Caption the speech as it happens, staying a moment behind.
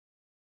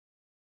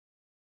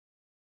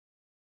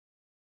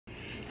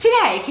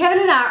Today, Kevin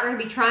and I are going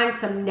to be trying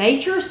some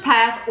Nature's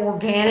Path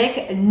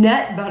organic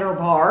nut butter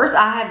bars.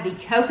 I have the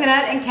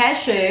coconut and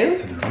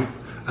cashew. And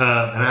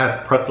I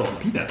have pretzel and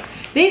peanut.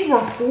 These were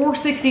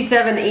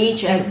 $4.67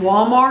 each at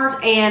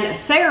Walmart, and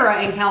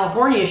Sarah in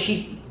California,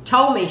 she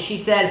told me, she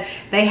said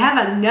they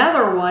have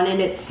another one and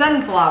it's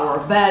sunflower,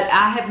 but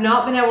I have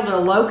not been able to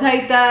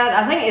locate that.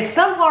 I think it's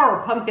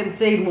sunflower or pumpkin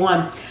seed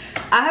one.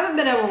 I haven't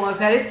been able to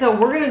locate it, so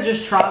we're gonna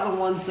just try the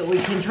ones that we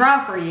can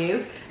try for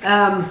you.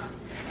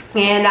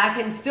 And I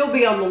can still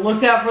be on the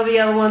lookout for the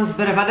other ones,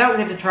 but if I don't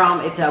get to try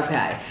them, it's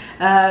okay.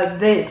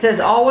 It says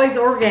always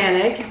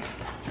organic,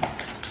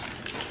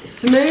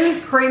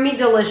 smooth, creamy,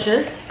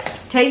 delicious,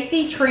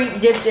 tasty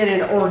treat dipped in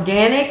an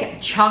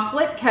organic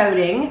chocolate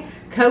coating,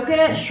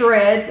 coconut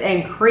shreds,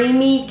 and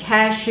creamy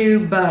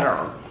cashew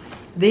butter.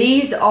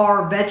 These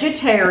are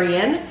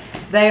vegetarian.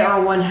 They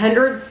are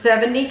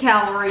 170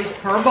 calories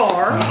per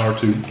bar. Or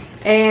two.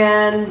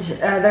 And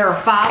there are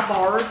 5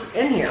 bars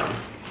in here.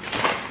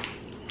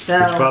 So,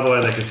 which, by the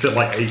way, they could fit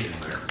like 8 in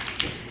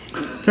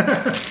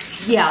there.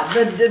 Yeah,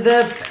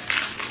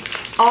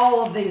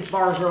 all of these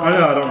bars are. I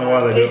know. I don't know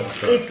why they do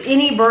it. It's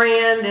any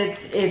brand.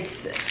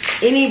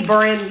 It's any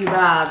brand you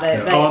buy.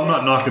 I'm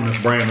not knocking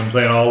this brand. I'm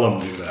saying all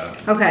of them do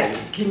that. Okay,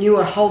 can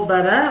you hold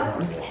that up? I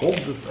will hold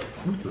this up.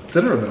 It's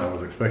thinner than I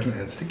was expecting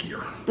and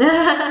stickier.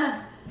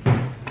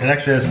 It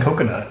actually has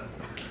coconut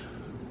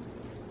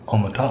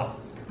on the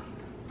top.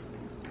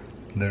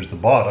 And there's the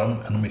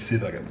bottom, and let me see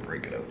if I can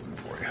break it open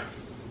for you.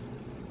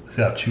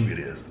 See how chewy it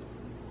is.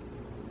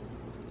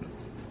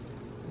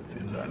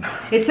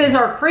 It says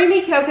our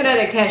creamy coconut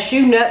and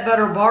cashew nut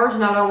butter bars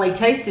not only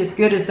taste as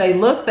good as they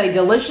look, they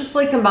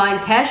deliciously combine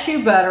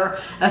cashew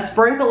butter, a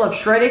sprinkle of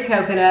shredded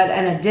coconut,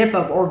 and a dip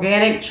of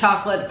organic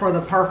chocolate for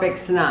the perfect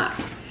snack.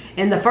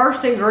 And the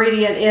first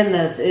ingredient in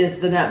this is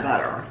the nut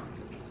butter.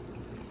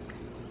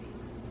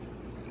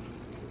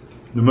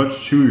 They're much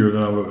chewier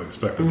than I would have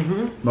expected.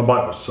 My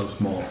bite was so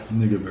small. I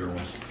need to get bigger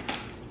ones.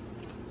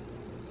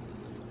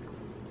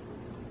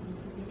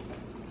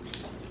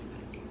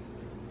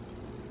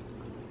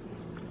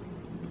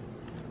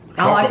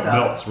 I like that.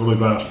 Melts really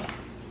fast.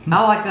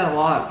 I like that a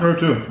lot. Me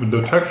too. But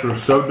the texture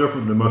is so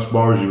different than most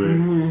bars you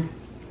eat.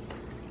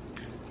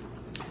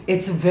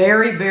 It's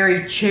very,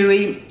 very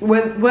chewy.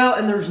 Well,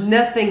 and there's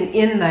nothing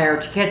in there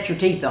to catch your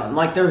teeth on.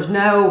 Like there's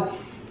no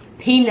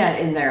peanut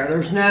in there.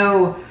 There's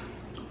no.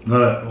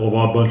 Not a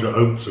bunch of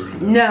oats or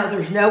anything. No,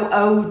 there's no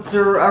oats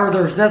or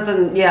there's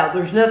nothing. Yeah,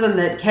 there's nothing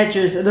that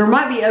catches. There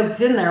might be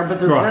oats in there, but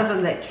there's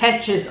nothing that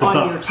catches on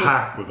your teeth. It's not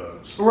packed with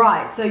oats.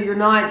 Right. So you're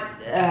not.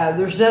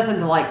 There's nothing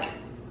to like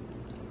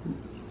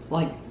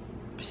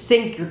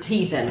sink your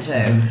teeth into.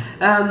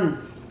 Yeah,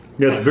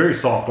 it's very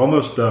soft,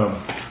 almost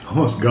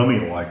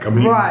gummy-like. I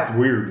mean, it's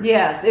weird.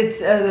 Yes, it's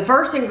the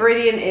first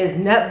ingredient is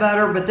nut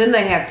butter, but then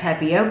they have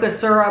tapioca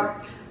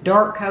syrup,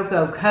 dark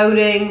cocoa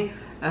coating.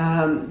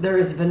 There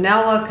is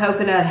vanilla,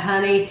 coconut,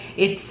 honey.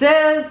 It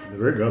says They're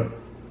very good.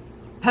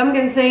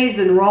 Pumpkin seeds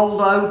and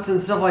rolled oats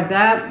and stuff like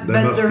that,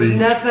 but there's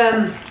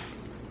nothing.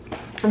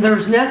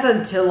 There's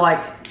nothing to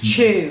like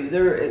chew.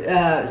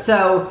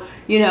 So.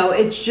 You know,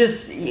 it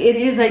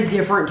is a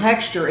different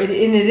texture. And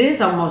it is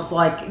almost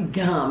like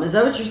gum. Is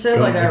that what you said?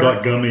 Like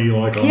gummy,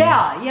 like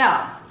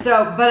yeah.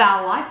 So, but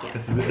I like it.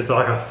 It's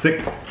like a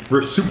thick,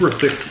 super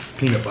thick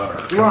peanut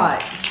butter.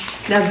 Right.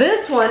 Now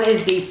this one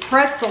is the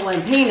pretzel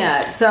and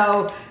peanut.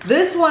 So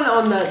this one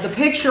on the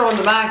picture on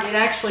the back, it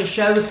actually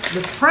shows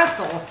the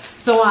pretzel.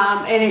 So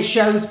and it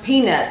shows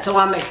peanut. So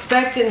I'm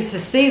expecting to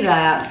see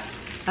that.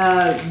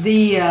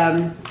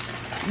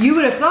 You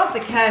would have thought the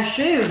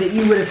cashew that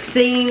you would have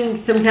seen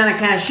some kind of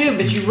cashew,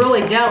 but you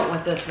really don't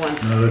with this one.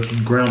 No, it's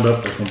ground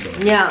up or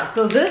something. Yeah,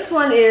 so this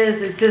one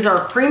is, it says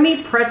our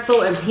creamy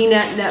pretzel and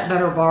peanut nut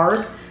butter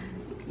bars.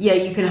 Yeah,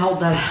 you can hold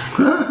that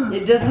up.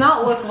 It does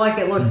not look like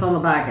it looks on the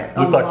packet.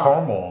 Looks like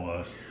caramel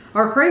almost.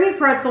 Our creamy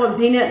pretzel and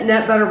peanut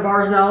nut butter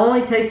bars not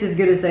only taste as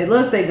good as they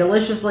look, they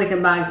deliciously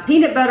combine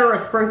peanut butter,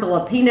 a sprinkle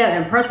of peanut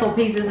and pretzel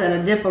pieces, and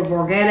a dip of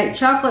organic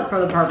chocolate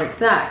for the perfect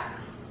snack.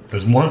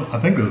 There's one, I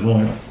think there's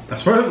one. I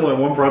swear there's like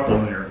one pretzel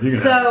in here. You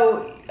can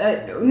no,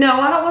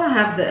 I don't want to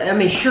have I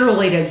mean,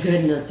 surely to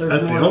goodness there's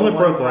That's more the only than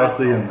one pretzel I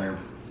see in there.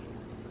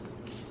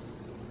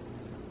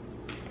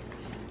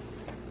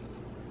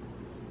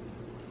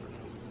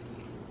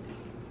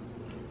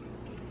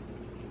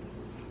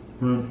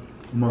 Well,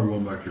 I'm not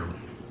going back here.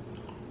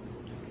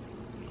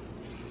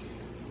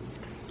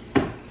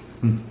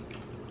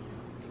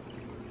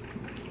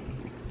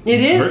 It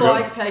is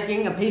like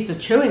taking a piece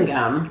of chewing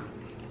gum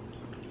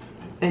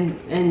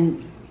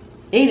and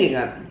eating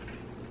it.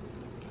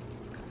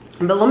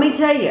 But let me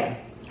tell you,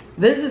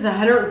 this is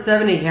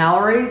 170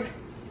 calories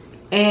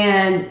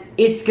and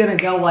it's gonna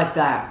go like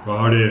that. I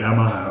already ate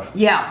half.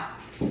 Yeah,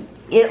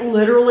 it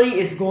literally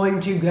is going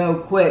to go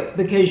quick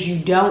because you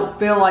don't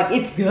feel like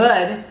it's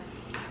good,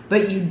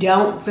 but you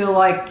don't feel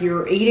like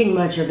you're eating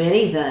much of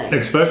anything.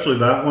 Especially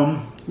that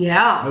one.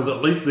 Yeah. Because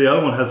at least the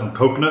other one has some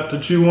coconut to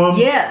chew on.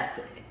 Yes.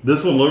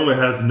 This one literally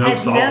has no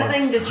solids.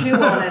 Nothing to chew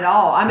on at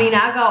all. I mean,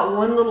 I got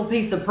one little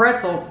piece of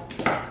pretzel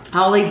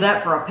I'll leave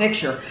that for a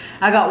picture.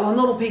 I got one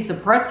little piece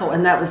of pretzel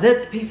and that was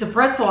it. The piece of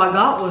pretzel I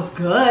got was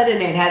good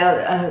and it had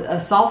a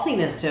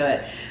saltiness to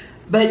it.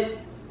 But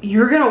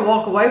you're gonna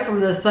walk away from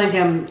this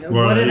thinking,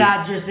 what did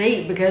I just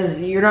eat?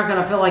 Because you're not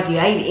gonna feel like you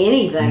ate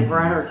anything for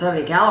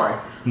 170 calories.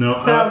 No,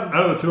 so, out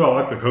of the two, I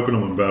like the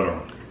coconut one better.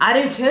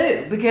 I do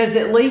too, because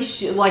at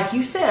least, like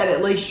you said,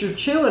 at least you're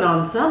chewing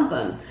on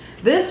something.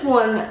 This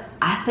one,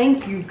 I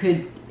think you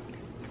could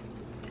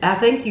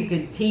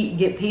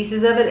get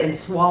pieces of it and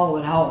swallow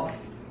it whole.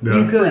 Yeah,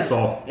 you it's could. pretty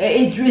soft.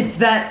 It's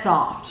that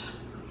soft.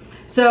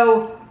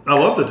 So I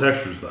love the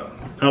textures though.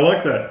 I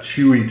like that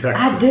chewy texture.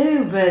 I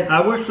do, but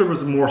I wish there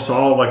was more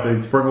solid, like they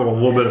sprinkled a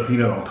little bit of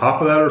peanut on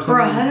top of that or something. For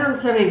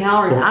 170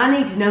 calories, I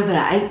need to know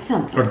that I ate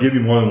something. Or give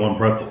you more than one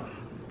pretzel.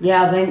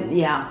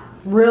 Yeah,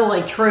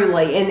 really,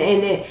 truly.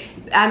 And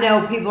I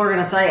know people are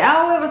going to say,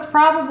 oh, it was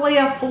probably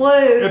a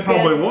fluke. It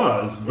probably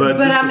was, but just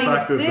I the mean,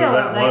 fact that still, they're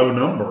that low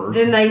numbers.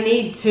 Then they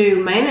need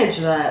to manage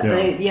that.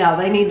 Yeah.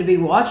 They need to be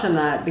watching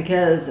that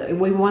because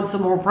we want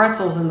some more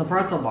pretzels in the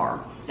pretzel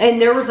bar.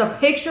 And there was a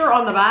picture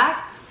on the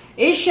back.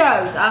 It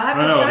shows. I have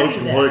to show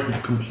you this. It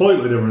looks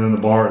completely different than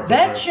the bar.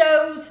 That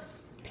shows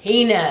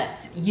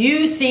peanuts.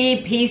 You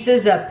see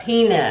pieces of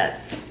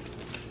peanuts.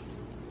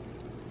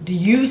 Do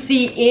you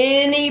see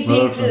any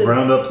pieces? There's some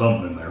ground up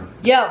something in there.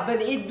 Yeah,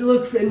 but it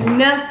looks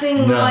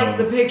nothing like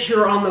the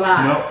picture on the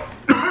back.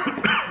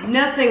 No.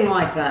 Nothing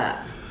like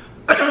that.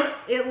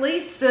 At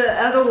least the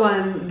other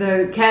one,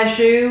 the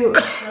cashew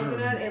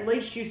coconut, at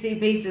least you see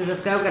pieces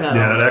of coconut.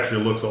 Yeah, it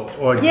actually looks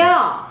like.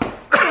 Yeah.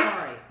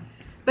 Sorry.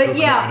 But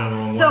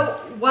yeah, so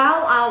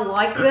while I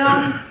like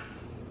them,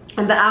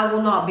 I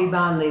will not be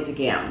buying these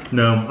again.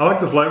 No, I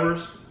like the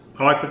flavors.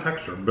 I like the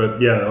texture.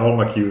 But yeah, I don't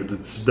like you.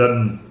 It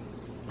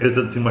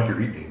doesn't seem like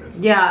you're eating it.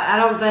 Yeah, I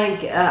don't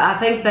think, I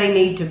think they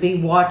need to be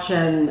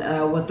watching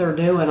what they're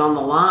doing on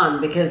the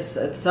line because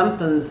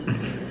something's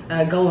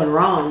going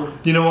wrong.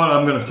 You know what?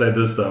 I'm going to say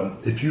this though.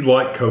 If you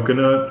like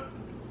coconut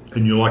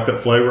and you like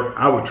that flavor,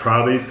 I would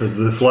try these because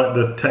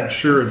the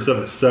texture and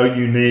stuff is so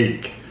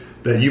unique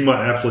that you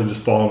might absolutely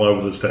just fall in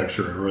love with this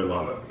texture and really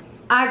love it.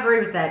 I agree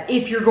with that.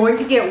 If you're going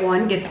to get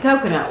one, get the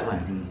coconut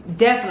one.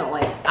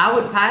 Definitely. I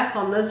would pass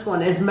on this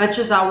one as much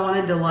as I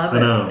wanted to love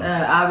it.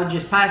 I would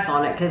just pass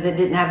on it because it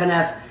didn't have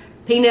enough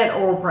peanut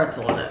or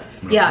pretzel in it.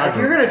 Yeah, if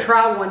you're going to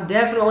try one,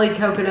 definitely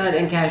coconut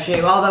and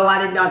cashew, although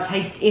I did not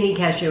taste any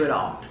cashew at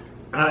all.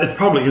 It's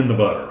probably in the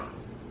butter.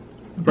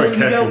 But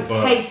you don't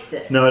taste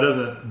it. No, it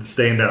doesn't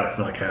stand out. It's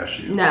not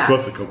cashew. No.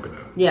 Plus the coconut.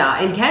 Yeah,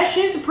 and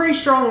cashew's a pretty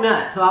strong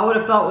nut, so I would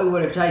have thought we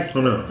would have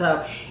tasted it.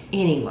 So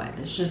anyway,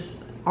 it's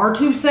just our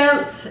 2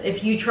 cents.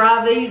 If you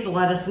try these,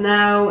 let us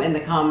know in the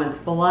comments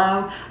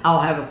below.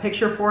 I'll have a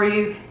picture for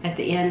you at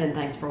the end, and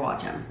thanks for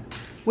watching.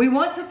 We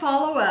want to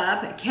follow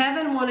up.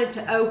 Kevin wanted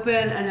to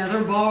open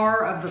another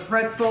bar of the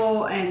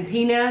pretzel and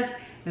peanut.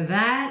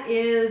 That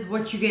is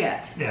what you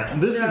get. Yeah,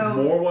 and this is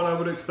more what I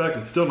would expect.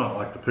 It's still not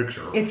like the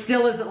picture. It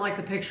still isn't like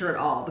the picture at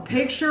all. The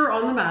picture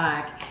on the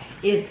back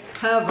is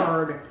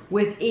covered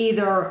with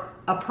either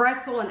a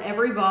pretzel in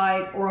every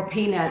bite or a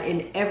peanut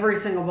in every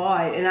single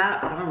bite. And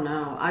I don't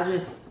know. I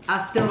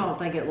still don't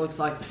think it looks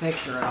like the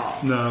picture at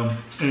all. No,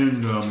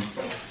 and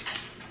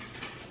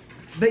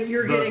but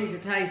you're getting to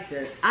taste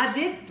it. I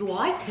did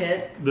like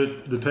it.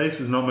 The taste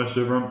is not much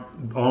different.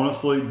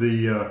 Honestly,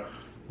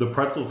 the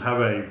pretzels have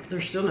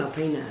There's still no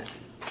peanut.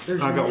 I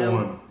got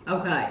one.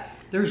 Okay.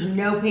 There's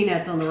no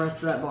peanuts on the rest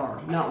of that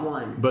bar. Not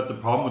one. But the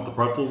problem with the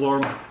pretzels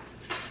are,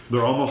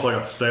 they're almost like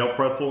a stale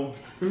pretzel.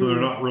 So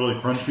they're not really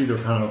crunchy. They're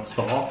kind of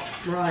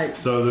soft. Right.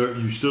 So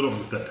you still don't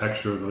get that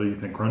texture of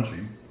anything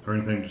crunchy or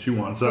anything to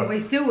chew on. So we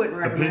still wouldn't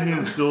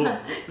recommend the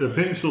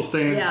opinion still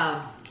stands.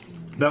 Yeah.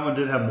 That one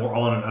did have more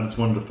on it. I just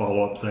wanted to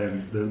follow up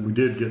saying that we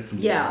did get some.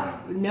 Yeah.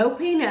 No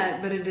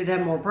peanut, but it did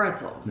have more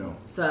pretzel. No.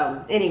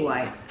 So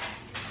anyway,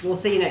 we'll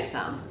see you next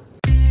time.